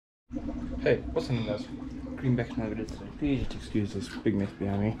Hey, what's the name, guys? Green back to another video today. Please just excuse this big mess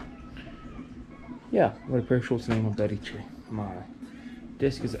behind me. Yeah, what a pair of shorts name on bloody chair. My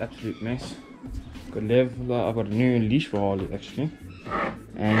desk is an absolute mess. Got leveler, I've got a new leash for Harley actually.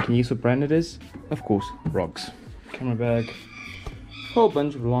 And can you guess what brand it is? Of course, Rogs. Camera bag, whole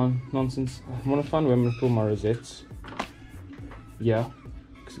bunch of nonsense. I want to find where I'm going to pull my rosettes. Yeah,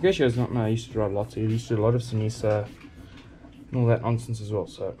 because in case you guys don't know, I used to ride lots. I used to do a lot of Sinisa and all that nonsense as well,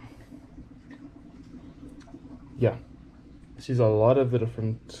 so yeah, this is a lot of the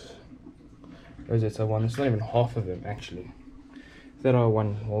different rosettes I won. It's not even half of them actually that I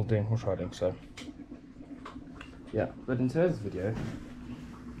won while doing horse riding. So yeah, but in today's video,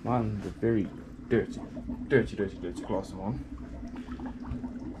 mine's a very dirty glass I'm on.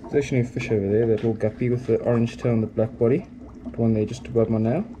 There's actually a fish over there, that little guppy with the orange tail and the black body, the one there just above my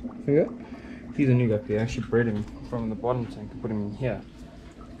nail finger. He's a new guppy. I actually bred him from the bottom tank and put him in here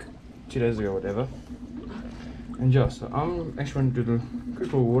 2 days ago or whatever. And yeah, so I'm actually going to do the quick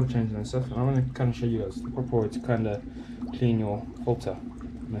little water change and stuff, and I'm going to kind of show you guys the proper way to kind of clean your filter,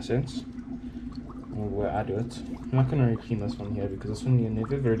 in a sense, or the way I do it. I'm not going to really clean this one here because this one you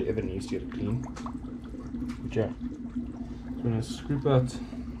never really ever needs to get it clean. But yeah, I'm going to scoop out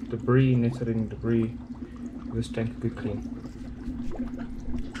debris, netting debris, this tank will be clean.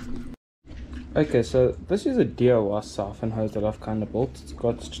 Okay, so this is a DIY siphon hose that I've kind of built. It's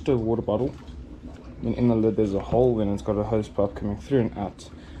got just a water bottle. And in the lid there's a hole, and it's got a hose pipe coming through and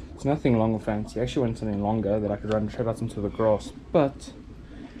out. It's nothing long or fancy. I actually want something longer that I could run straight out into the grass, but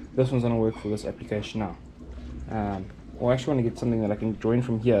this one's going to work for this application now. Or I actually want to get something that I can join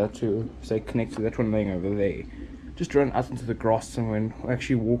from here to, say, connect to that one laying over there. Just run out into the grass somewhere and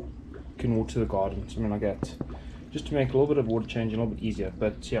actually can walk to the garden, something like that. Just to make a little bit of water change a little bit easier.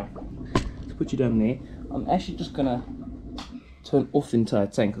 But yeah, let's put you down there. I'm actually just going to turn off the entire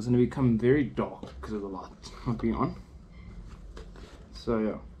tank. It's going to become very dark because of the light not being on. So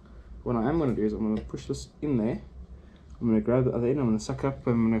yeah, what I am going to do is I'm going to push this in there. I'm going to grab the other end, I'm going to suck up,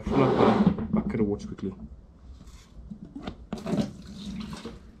 and I'm going to fill up a bucket of water quickly.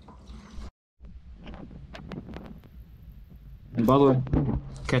 And by the way,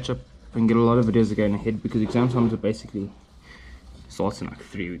 catch up and get a lot of videos again ahead, because exam times are basically starts in like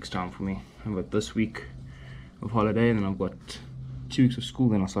 3 weeks time for me. I've got this week of holiday, and then I've got 2 weeks of school,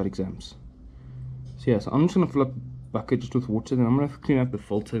 then I'll start exams. So yeah, so I'm just going to fill up a bucket just with water, then I'm going to clean up the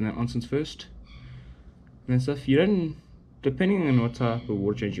filter and that nonsense first. And then stuff, you don't, depending on what type of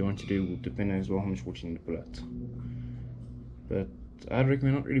water change you want to do, will depend on as well how much water you need to pull out. But I'd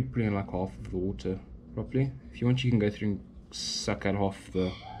recommend not really putting in like half of the water properly. If you want, you can go through and suck out half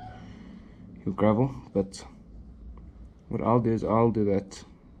your gravel, but what I'll do is I'll do that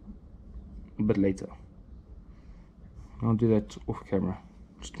a bit later. I'll do that off camera,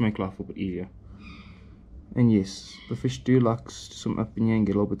 just to make life a little bit easier. And yes, the fish do like to swim up in here and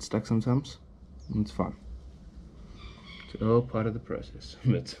get a little bit stuck sometimes, and it's fine. It's all part of the process.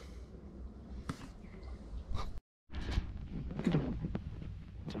 But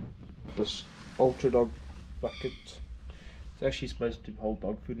this Ultra Dog bucket, it's actually supposed to hold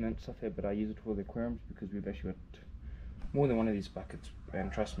dog food and stuff here, but I use it for the aquariums because we've actually got more than one of these buckets,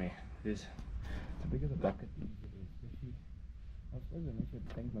 and trust me, the bigger the bucket, I suppose it makes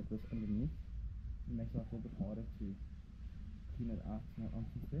a tank like this underneath. It makes life a little bit harder to clean it out and that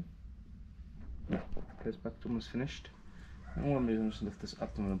nonsense there. Yeah, this bucket's almost finished. And all I'm doing is just lift this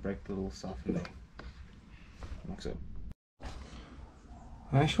up. I'm going to break the little siphon there. Like so.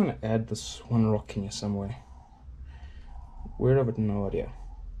 I actually want to add this one rock in here somewhere. Where, I've got no idea.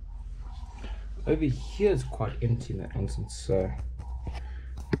 Over here is quite empty in that nonsense, so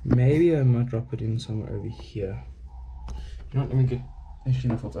maybe I might drop it in somewhere over here. You know what, let me get actually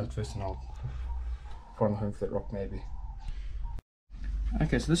the filter out first and I'll find a home for that rock maybe.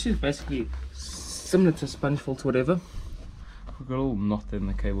 Okay, so this is basically similar to a sponge filter, whatever. We've got a little knot in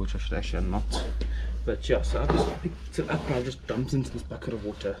the cable which I should actually unknot. But yeah, so I just picked it up and I just dumped into this bucket of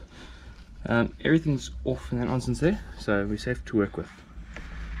water. Everything's off in that nonsense there, so we're safe to work with.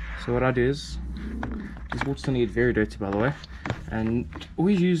 So what I do is, this water's going to get very dirty by the way, and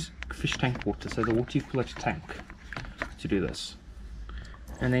always use fish tank water, so the water you fill out your tank, to do this.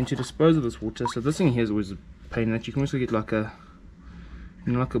 And then to dispose of this water, so this thing here is always a pain, that you can also get like a,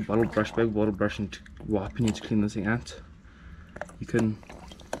 you know, like a bottle brush, big bottle brush, and to wipe and you to clean this thing out. You can,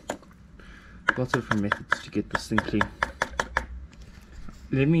 lots of different methods to get this thing clean.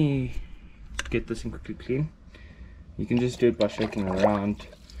 Let me get this thing quickly clean. You can just do it by shaking it around.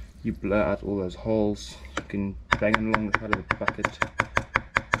 You blow out all those holes. You can bang it along the side of the bucket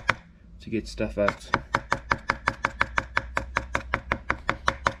to get stuff out.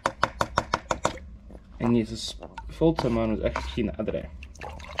 And yes, this filter mine was actually clean the other day.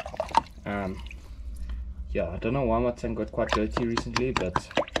 Yeah, I don't know why my tank got quite dirty recently, but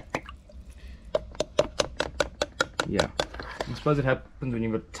yeah, I suppose it happens when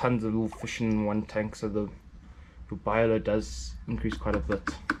you've got tons of little fish in one tank, so your bioload does increase quite a bit.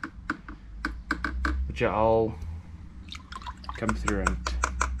 But yeah, I'll come through and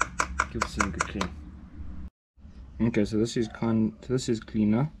give this a good clean. Okay, so this is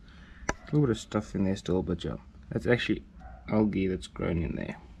cleaner. A little bit of stuff in there still, but yeah, that's actually algae that's grown in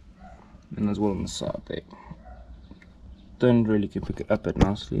there, and as well on the side there. Don't really can pick it up it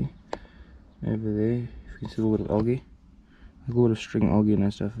nicely over there. You can see a little bit of algae, a little bit of string algae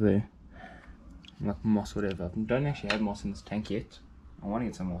and stuff there, like moss, whatever. I don't actually have moss in this tank yet. I want to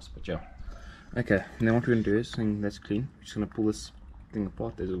get some moss, but yeah. Okay, and then what we're going to do is, saying that's clean, we're just going to pull this thing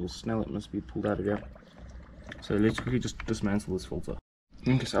apart. There's a little snail that must be pulled out of here. So let's quickly just dismantle this filter.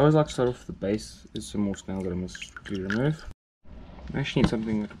 Okay, so I always like to start off with the base. There's some more snail that I must quickly remove. I actually need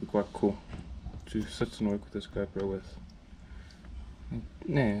something that would be quite cool to sit and work with this GoPro with.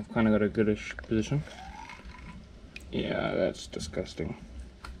 Yeah, I've kind of got a goodish position. Yeah, that's disgusting.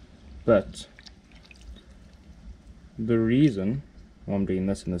 But the reason why I'm doing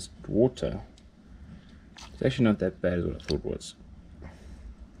this in this water, it's actually not that bad as what I thought it was.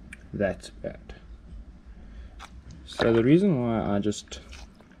 That's bad. So the reason why I just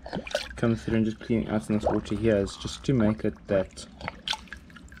come through and just clean out in this water here is just to make it that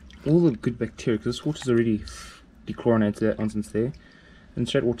all the good bacteria, because this water is already dechlorinated once it's there, and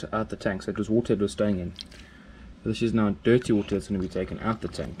straight water out the tank. So it was water that was staying in. This is now dirty water that's going to be taken out the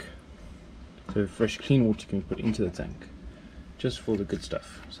tank. So fresh clean water can be put into the tank, just for the good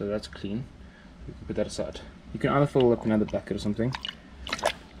stuff. So that's clean. You can put that aside. You can either fill up another bucket or something,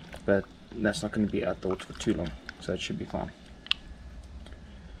 but that's not going to be out the water for too long, so it should be fine.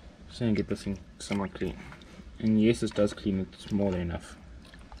 So you get this thing somewhat clean. And yes, this does clean it more than enough.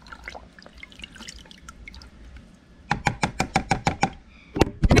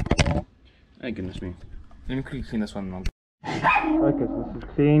 Oh goodness me. Let me quickly clean this one now. Okay, so this is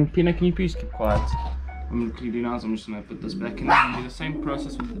clean. Pina, can you please keep quiet? I'm going to quickly do now is I'm just going to put this back in and do the same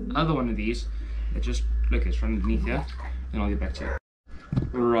process with the other one of these. It just, look, it's right underneath here. Then I'll get back to it.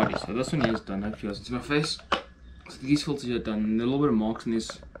 Alrighty, so this one here is done. Hopefully you guys can see my face. So these filters here are done. And there are a little bit of marks in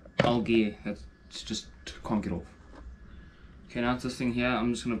this algae that just can't get off. Okay, now it's this thing here.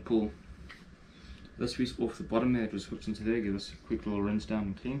 I'm just going to pull this piece off the bottom there that was hooked into there. Give this a quick little rinse down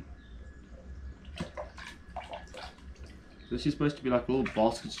and clean. This is supposed to be like little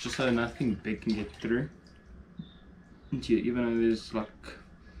baskets just so nothing big can get through into it, even though there's like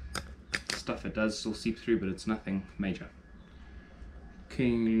stuff that does still seep through, but it's nothing major.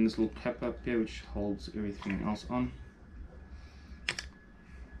 Clean this little cap up here which holds everything else on.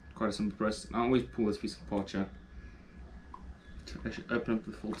 Quite a simple process. I always pull this piece apart here to actually open up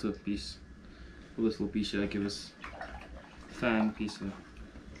the filter piece. Pull this little piece here, give us a fan piece of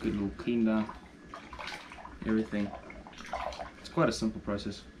good little clean down everything. It's quite a simple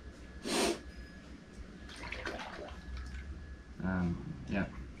process. Yeah.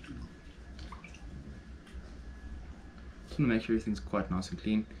 Just want to make sure everything's quite nice and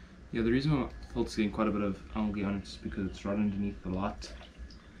clean. Yeah, the reason why the filter's getting quite a bit of algae on it is because it's right underneath the light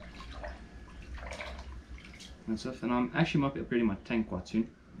and stuff. And I'm actually might be upgrading my tank quite soon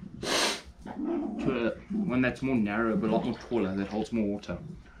to one that's more narrow but a lot more taller, that holds more water.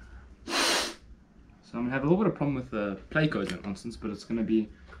 So I'm going to have a little bit of problem with the play codes and nonsense, but it's going to be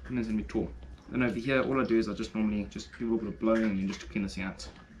tall. And over here, all I do is I just normally just do a little bit of blowing and then just to clean this thing out.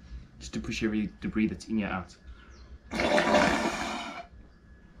 Just to push every debris that's in here out. The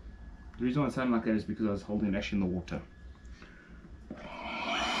reason why it sounded like that is because I was holding it actually in the water.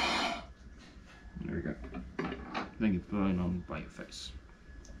 There we go. Don't get blown on by your face.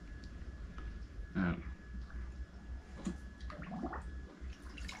 I'm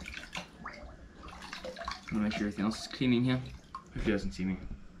gonna make sure everything else is clean in here. Hopefully he doesn't see me.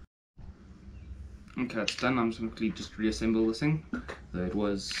 Okay, it's done. I'm just going to quickly just reassemble this thing. Though it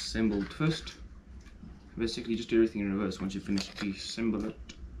was assembled first. Basically just do everything in reverse. Once you finish to assemble it.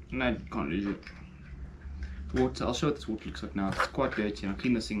 No, you can't lose it. Water, I'll show what this water looks like now. It's quite dirty. I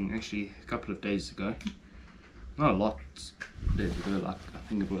cleaned this thing actually a couple of days ago. Not a lot days ago, like I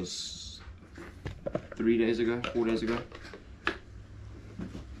think it was 3 days ago, 4 days ago.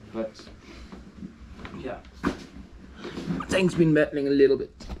 But yeah, tank's been battling a little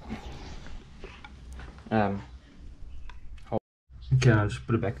bit. Okay, I'll just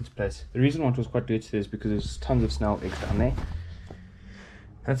put it back into place. The reason why it was quite dirty is because there's tons of snail eggs down there.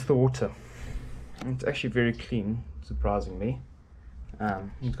 That's the water. And it's actually very clean, surprisingly.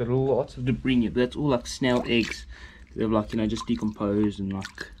 It's got lots of debris in it, but that's all like snail eggs. They've like, you know, just decomposed and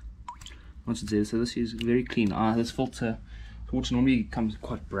like once it's there. So this is very clean. This filter, the water normally comes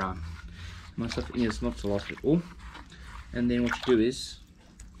quite brown. My stuff in here is not the last at all. And then what you do is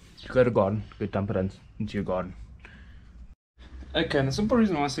you go to garden, go dump it into your garden. Okay, and the simple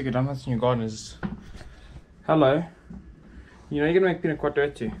reason why I say go dump it in your garden is, hello, you know you're gonna make peanut quite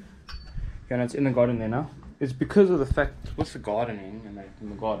dirty. Okay, and it's in the garden there now. It's because of the fact with the gardening and in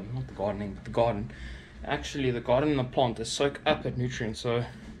the garden, not the gardening, but the garden. Actually, the garden and the plant they soak up that nutrient, so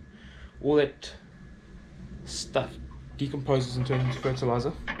all that stuff decomposes into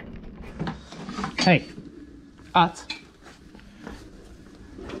fertilizer. Hey, Art.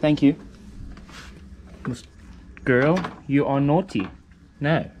 Thank you. Girl, you are naughty.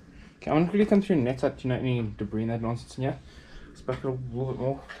 No. Okay, I'm gonna quickly come through and net out, you know, any debris and that nonsense in here. Let's back it up a little bit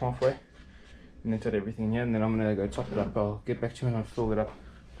more, halfway. Net out everything in here, and then I'm gonna go top it up. I'll get back to you when I fill it up.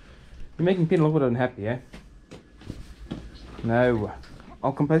 You're making Pete a little bit unhappy, eh? No.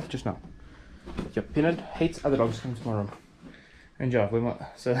 I'll complain just now. Yeah, Peanut hates other dogs coming to my room. And yeah,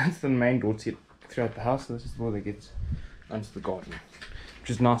 so that's the main door to throughout the house. So this is where they get onto the garden, which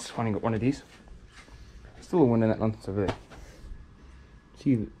is nice finding one of these. Still a window in that nonsense over there.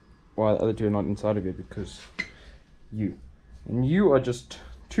 See why the other two are not inside of it, because you are just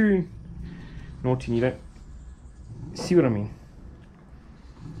too naughty and you don't see what I mean.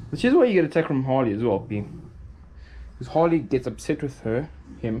 Which is why you get attacked from Harley as well, because Harley gets upset with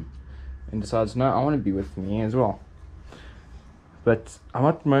him, and decides, no, I want to be with me as well. But I'm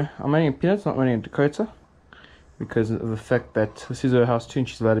only in Peanuts, not only in Dakota, because of the fact that this is her house too, and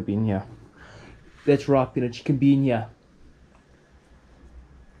she's allowed to be in here. That's right, Peanut, she can be in here.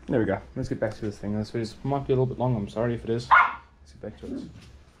 There we go. Let's get back to this thing. This might be a little bit long. I'm sorry if it is. Let's get back to it.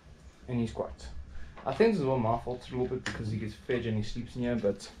 And he's quiet. I think this is all my fault a little bit because he gets fed and he sleeps in here,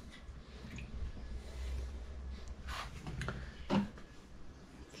 but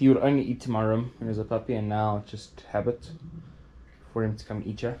he would only eat in my room when he was a puppy, and now it's just habit for him to come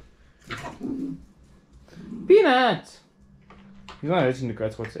eat you. Peanut! He's not hurting the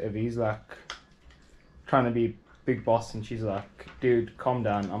goats whatsoever. He's like trying to be big boss, and she's like, dude, calm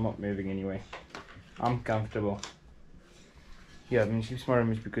down, I'm not moving anyway. I'm comfortable. Yeah, I mean, he sleeps in my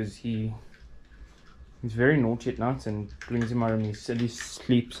room is because he's very naughty at night, and when he's in my room he silly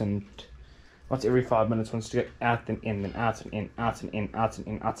sleeps, and once every 5 minutes wants to go out and in, then out and in, out and in, out and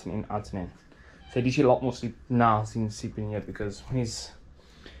in, out and in, out and in. So he usually a lot more sleep now than sleeping here, because when he's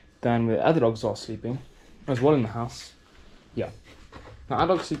down where other dogs are sleeping, as well in the house, yeah. Now our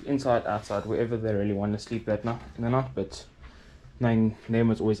dogs sleep inside, outside, wherever they really want to sleep that night in the night, but them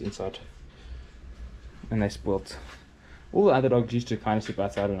was always inside, and they spoiled. All the other dogs used to kind of sleep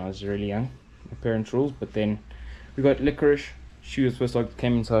outside when I was really young, my parents' rules, but then we got Licorice, she was the first dog that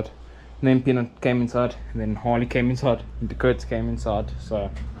came inside, and then Peanut came inside, and then Harley came inside, and Dakota came inside, so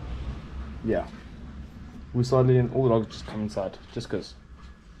yeah. We started letting all the dogs just come inside, just because.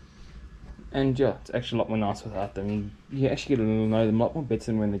 And yeah, it's actually a lot more nice without them. You actually get to know them a lot more better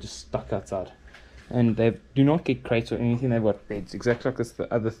than when they're just stuck outside. And they do not get crates or anything, they've got beds, exactly like this,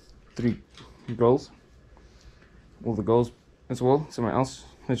 the other three girls. All the girls as well, somewhere else.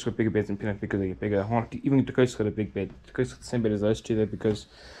 They just got bigger beds than Peanut because they get bigger. Even Dakota's got a big bed. Dakota's got the same bed as those two there because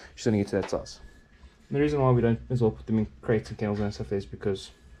she's going to get to that size. And the reason why we don't as well put them in crates and kennels and stuff is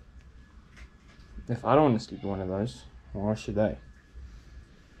because if I don't want to sleep in one of those, why should they?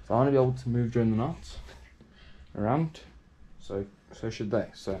 If I want to be able to move during the night around, so should they.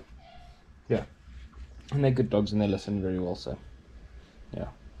 So yeah, and they're good dogs and they listen very well. So yeah,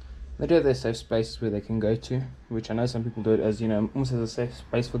 they do have their safe spaces where they can go to, which I know some people do it as, you know, almost as a safe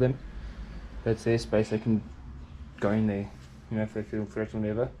space for them. But it's their space, they can go in there, you know, if they feel threatened or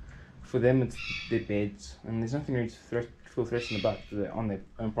whatever. For them, it's their beds, and there's nothing really to feel threatened about. They're on their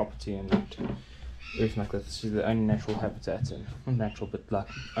own property and everything like that. This is their own natural habitat, and not natural, but like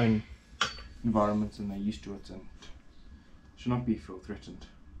own environment, and they're used to it and should not be feel threatened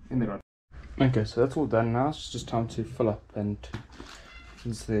in their own. Okay, so that's all done now. It's just time to fill up, and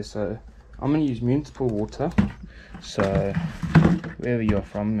it's there. So I'm going to use municipal water. So wherever you're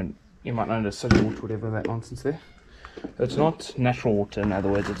from, and you might know the city water, whatever that nonsense there. It's not natural water, in other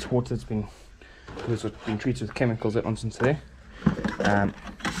words, it's water that's been treated with chemicals, that nonsense there. Packing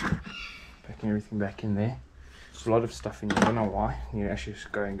everything back in there. There's a lot of stuff in here, I don't know why. You actually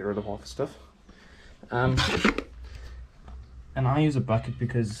just go and get rid of half the stuff. And I use a bucket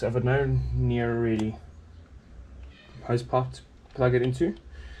because I've no near really hose pipe to plug it into.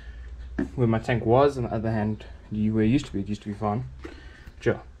 Where my tank was, on the other hand, where it used to be fine.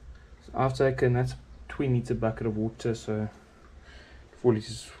 Sure. So I've taken, that's 20 litre bucket of water, so 4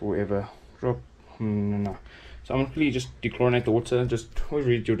 liters forever. Drop. No. So I'm going to quickly just dechlorinate the water. Just always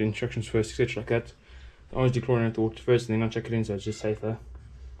read your instructions first, etc. like that. Always dechlorinate the water first and then I'll check it in, so it's just safer.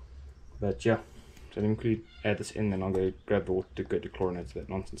 But yeah, so let me quickly add this in, then I'll go grab the water to go dechlorinate that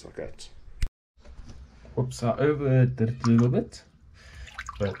nonsense like that. Whoops, I overdid it a little bit,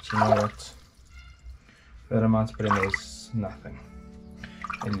 but you know what? That amount put in there is nothing,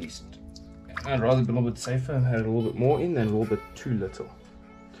 at least. I'd rather be a little bit safer and have a little bit more in than a little bit too little.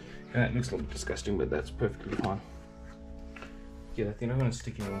 And that looks a little bit disgusting, but that's perfectly fine. Yeah, I think I'm going to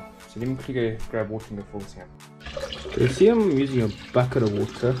stick anymore. So let me quickly go grab water and go fill this up. So you see I'm using a bucket of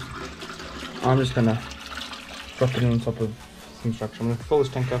water. I'm just going to drop it in on top of some structure. I'm going to fill this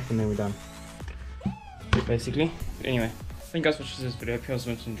tank up and then we're done. Basically. Anyway, thank you guys for watching this video. I hope you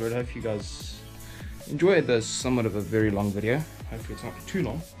guys enjoyed it. I hope you guys enjoyed this somewhat of a very long video. Hopefully it's not too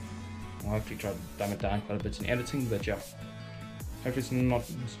long. I'll hopefully try to dumb it down quite a bit in editing, but yeah. Hopefully it's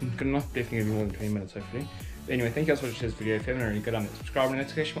good enough. Definitely going to be more than 20 minutes hopefully. But anyway, thank you guys for watching this video. If you haven't already, go down there, subscribe, and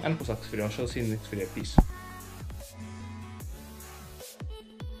notification, and of course like this video. I shall see you in the next video. Peace.